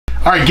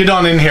All right, get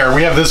on in here.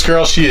 We have this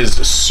girl. She is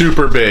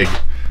super big.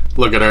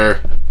 Look at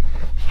her.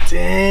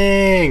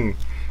 Dang.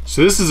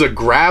 So this is a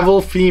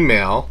gravel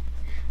female,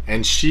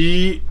 and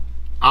she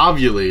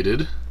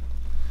ovulated.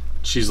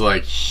 She's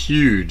like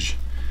huge.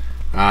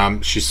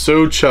 She's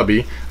so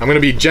chubby. I'm gonna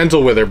be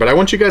gentle with her, but I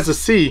want you guys to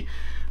see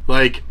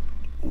like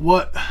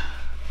what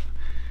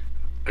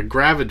a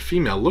gravid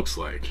female looks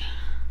like.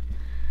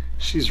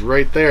 She's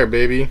right there,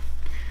 baby.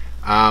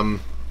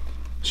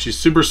 She's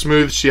super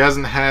smooth. She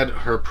hasn't had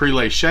her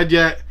prelay shed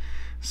yet.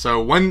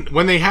 So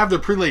when they have their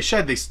prelay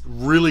shed, they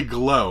really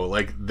glow.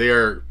 Like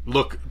they're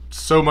look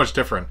so much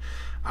different.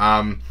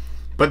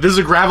 But this is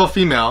a gravel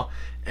female,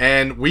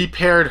 and we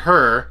paired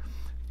her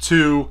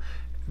to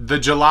the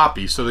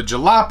jalopy. So the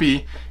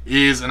jalopy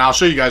is, and I'll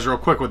show you guys real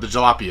quick what the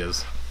jalopy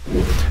is.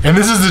 And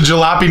this is the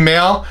jalopy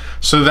male.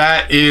 So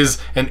that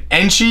is an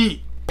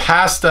Enchi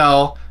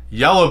pastel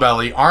yellow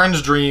belly,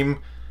 orange dream,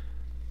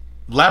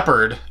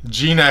 leopard,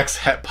 G-Nex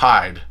het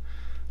pied.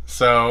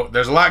 So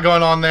there's a lot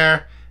going on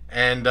there,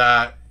 and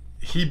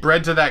he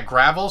bred to that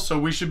gravel, so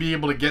we should be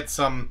able to get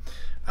some,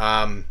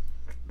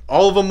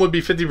 all of them would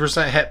be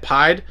 50% het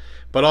pied,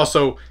 but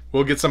also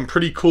we'll get some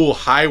pretty cool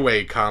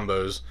highway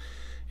combos,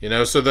 you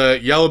know. So the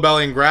yellow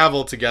belly and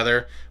gravel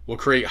together will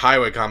create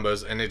highway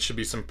combos, and it should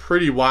be some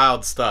pretty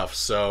wild stuff.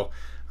 So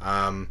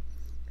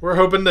we're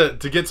hoping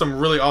to get some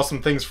really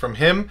awesome things from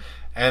him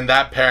and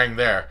that pairing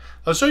there.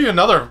 I'll show you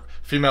another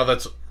female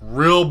that's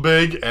real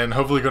big and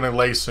hopefully going to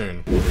lay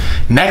soon.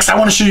 Next, I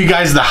want to show you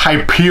guys the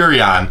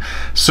Hyperion.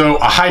 So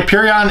a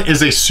Hyperion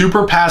is a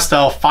super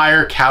pastel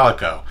fire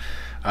calico.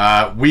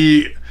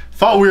 We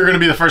thought we were going to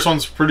be the first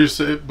ones to produce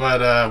it,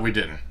 but we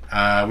didn't.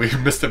 We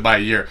missed it by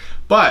a year.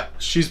 But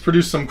she's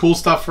produced some cool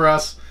stuff for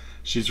us.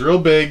 She's real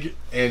big,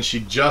 and she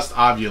just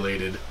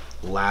ovulated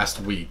last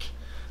week.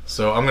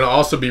 So I'm going to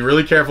also be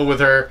really careful with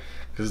her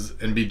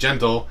and be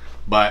gentle,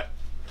 but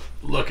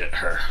look at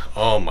her.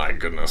 Oh my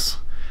goodness.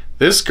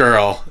 This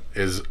girl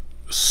is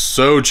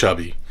so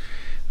chubby.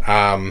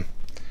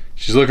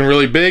 She's looking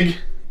really big,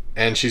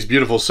 and she's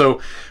beautiful. So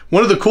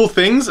one of the cool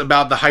things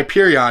about the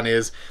Hyperion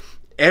is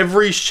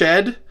every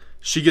shed,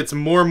 she gets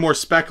more and more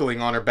speckling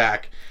on her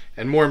back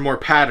and more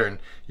pattern.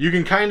 You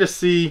can kind of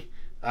see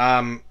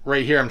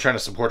right here, I'm trying to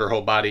support her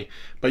whole body,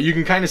 but you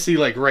can kind of see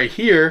like right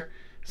here,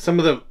 some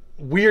of the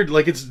weird,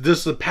 like it's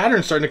this the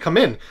pattern starting to come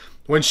in.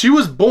 When she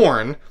was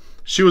born,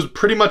 she was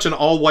pretty much an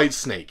all white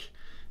snake.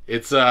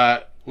 It's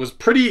was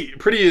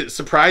pretty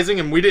surprising,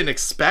 and we didn't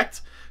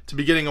expect to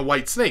be getting a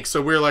white snake.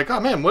 So we were like, oh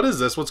man, what is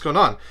this? What's going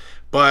on?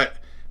 But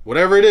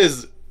whatever it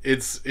is,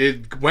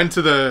 it went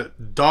to the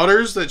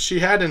daughters that she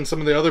had and some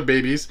of the other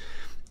babies,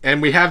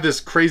 and we have this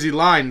crazy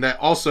line that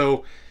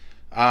also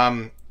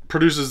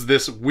produces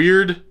this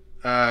weird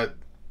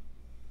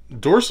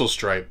dorsal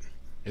stripe,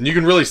 and you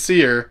can really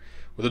see her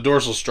with a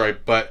dorsal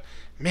stripe. But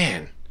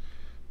man,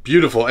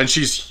 beautiful, and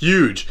she's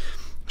huge.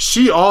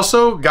 She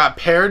also got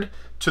paired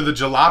to the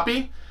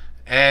jalopy,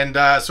 and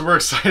so we're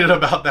excited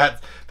about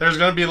that. There's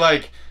gonna be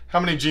like, how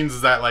many genes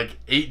is that? Like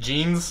 8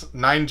 genes,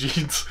 9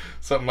 genes,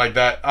 something like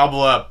that.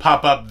 I'll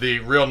pop up the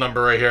real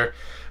number right here.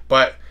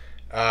 But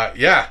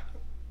yeah,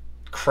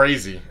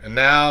 crazy. And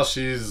now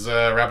she's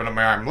wrapping up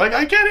my arm. Like,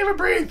 I can't even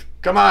breathe.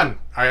 Come on.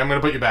 All right, I'm gonna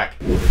put you back.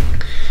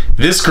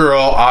 This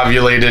girl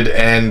ovulated,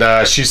 and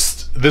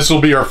this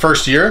will be her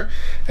first year,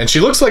 and she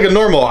looks like a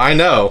normal, I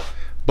know,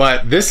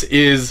 but this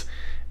is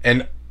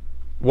an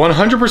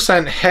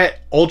 100% het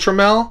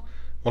ultramel,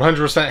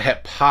 100%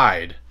 het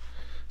pied.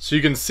 So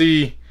you can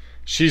see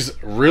she's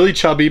really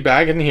chubby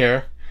back in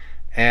here,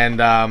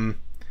 and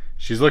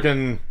she's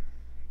looking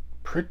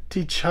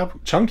pretty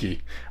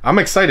chunky. I'm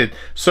excited.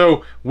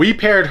 So we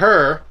paired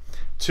her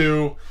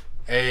to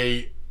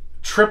a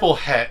triple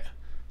het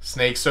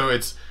snake. So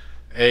it's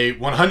a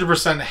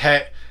 100%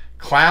 het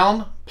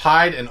clown,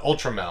 pied, and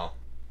ultramel.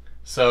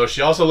 So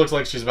she also looks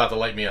like she's about to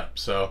light me up.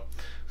 So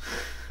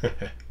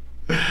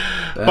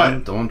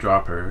but don't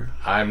drop her.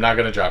 I'm not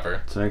gonna drop her.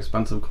 It's an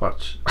expensive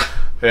clutch.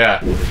 Yeah.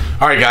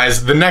 All right,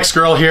 guys. The next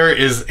girl here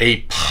is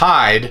a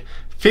pied,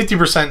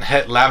 50%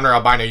 het lavender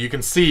albino. You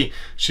can see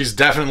she's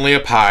definitely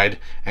a pied,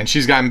 and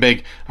she's gotten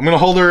big. I'm gonna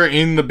hold her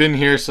in the bin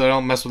here so I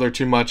don't mess with her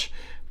too much.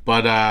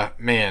 But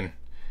man,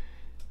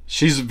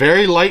 she's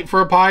very light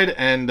for a pied,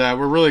 and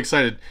we're really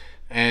excited.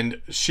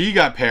 And she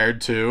got paired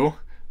to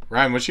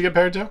Ryan. What'd she get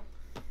paired to?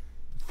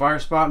 Fire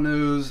Spot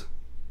News,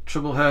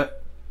 triple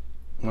het.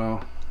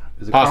 Well,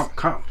 it's a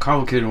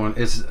complicated one.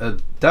 It's a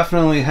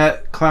definitely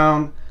het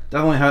clown,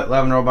 definitely het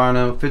lavender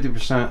albino,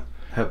 50%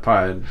 het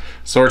pied.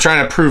 So we're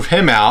trying to prove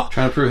him out.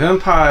 Trying to prove him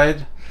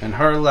pied and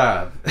her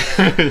lab.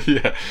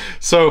 Yeah.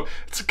 So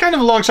it's kind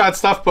of long shot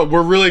stuff, but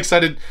we're really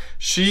excited.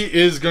 She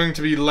is going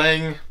to be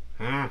laying,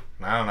 I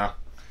don't know.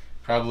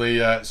 Probably,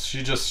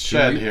 she just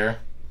shed here.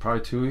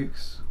 Probably 2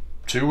 weeks.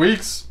 2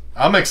 weeks?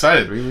 I'm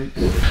excited. 3 weeks.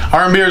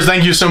 RMBers,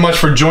 thank you so much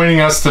for joining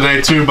us today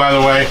too, by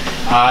the way.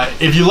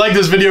 If you like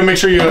this video, make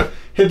sure you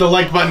hit the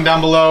like button down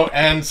below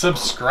and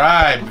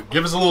subscribe.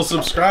 Give us a little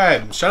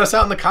subscribe. Shout us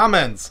out in the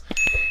comments.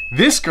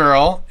 This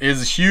girl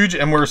is huge,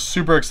 and we're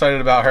super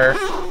excited about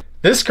her.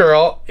 This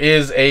girl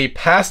is a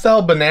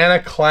pastel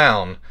banana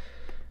clown,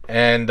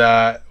 and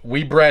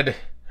we bred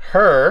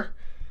her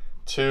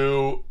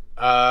to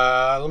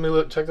let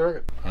me check the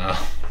record.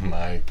 Oh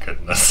my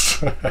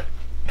goodness.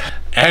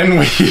 And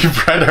we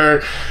bred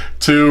her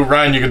to,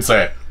 Ryan, you can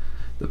say it,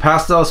 the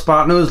pastel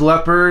spot nose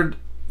leopard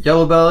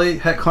yellow belly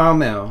het clown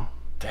male.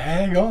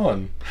 Dang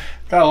on,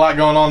 got a lot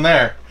going on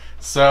there.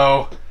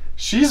 So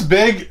she's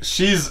big,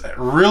 she's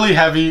really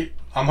heavy.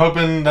 I'm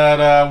hoping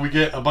that we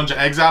get a bunch of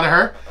eggs out of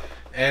her,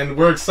 and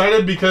we're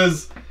excited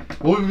because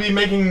we'll be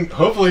making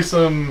hopefully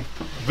some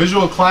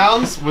visual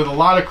clowns with a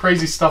lot of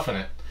crazy stuff in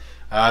it.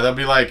 They'll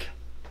be like,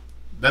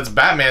 that's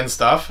Batman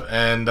stuff,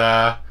 and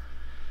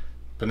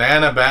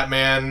banana,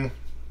 Batman,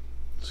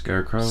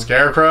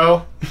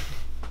 Scarecrow.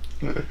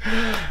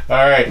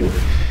 Alright,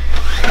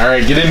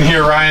 get in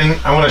here, Ryan.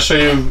 I want to show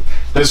you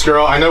this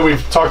girl. I know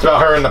we've talked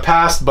about her in the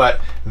past,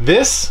 but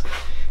this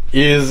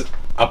is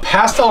a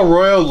pastel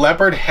royal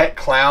leopard het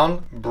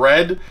clown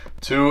bred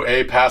to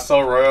a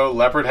pastel royal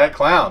leopard het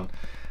clown.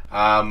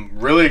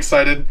 Really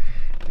excited.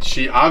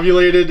 She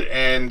ovulated,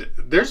 and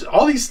there's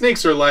all these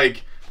snakes are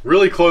like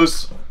really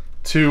close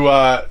to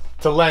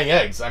laying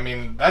eggs. I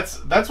mean, that's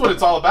what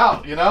it's all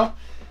about, you know?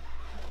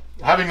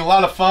 Having a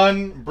lot of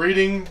fun,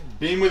 breeding,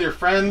 being with your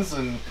friends,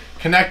 and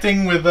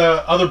connecting with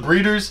other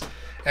breeders,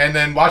 and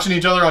then watching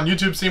each other on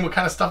YouTube, seeing what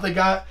kind of stuff they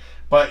got.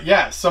 But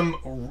yeah,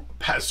 some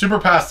super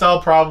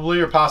pastel probably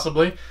or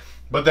possibly,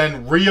 but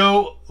then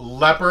Rio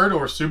leopard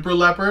or super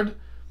leopard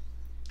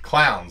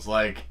clowns.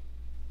 Like,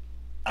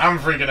 I'm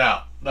freaking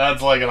out.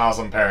 That's like an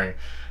awesome pairing.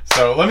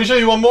 So let me show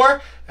you one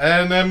more,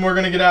 and then we're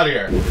gonna get out of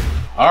here.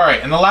 All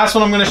right, and the last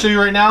one I'm gonna show you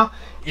right now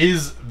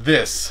is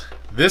this.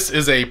 This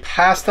is a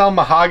pastel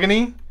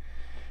mahogany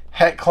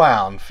het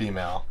clown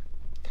female.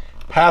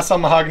 Pastel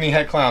mahogany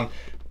het clown.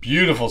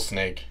 Beautiful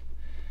snake.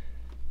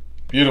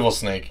 Beautiful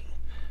snake.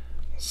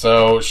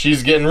 So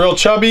she's getting real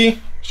chubby.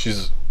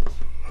 She's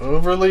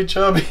overly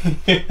chubby.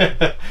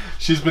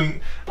 She's been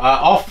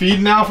off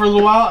feed now for a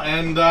little while,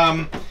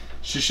 and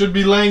she should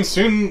be laying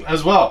soon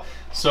as well.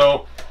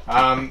 So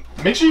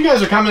make sure you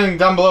guys are commenting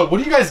down below. What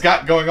do you guys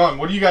got going on?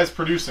 What are you guys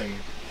producing?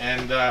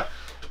 And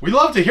we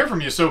love to hear from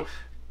you. So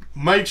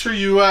make sure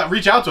you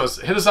reach out to us.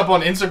 Hit us up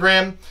on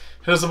Instagram.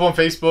 Hit us up on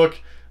Facebook.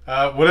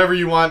 Whatever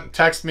you want,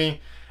 text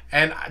me.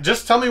 And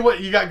just tell me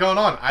what you got going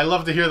on. I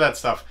love to hear that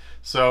stuff.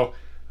 So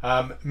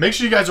make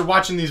sure you guys are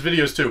watching these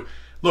videos too.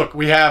 Look,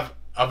 we have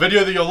a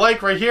video that you'll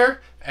like right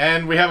here,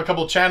 and we have a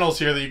couple channels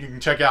here that you can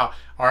check out.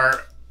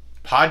 Our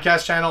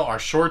podcast channel, our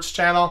shorts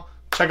channel.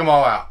 Check them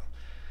all out.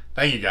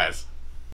 Thank you guys.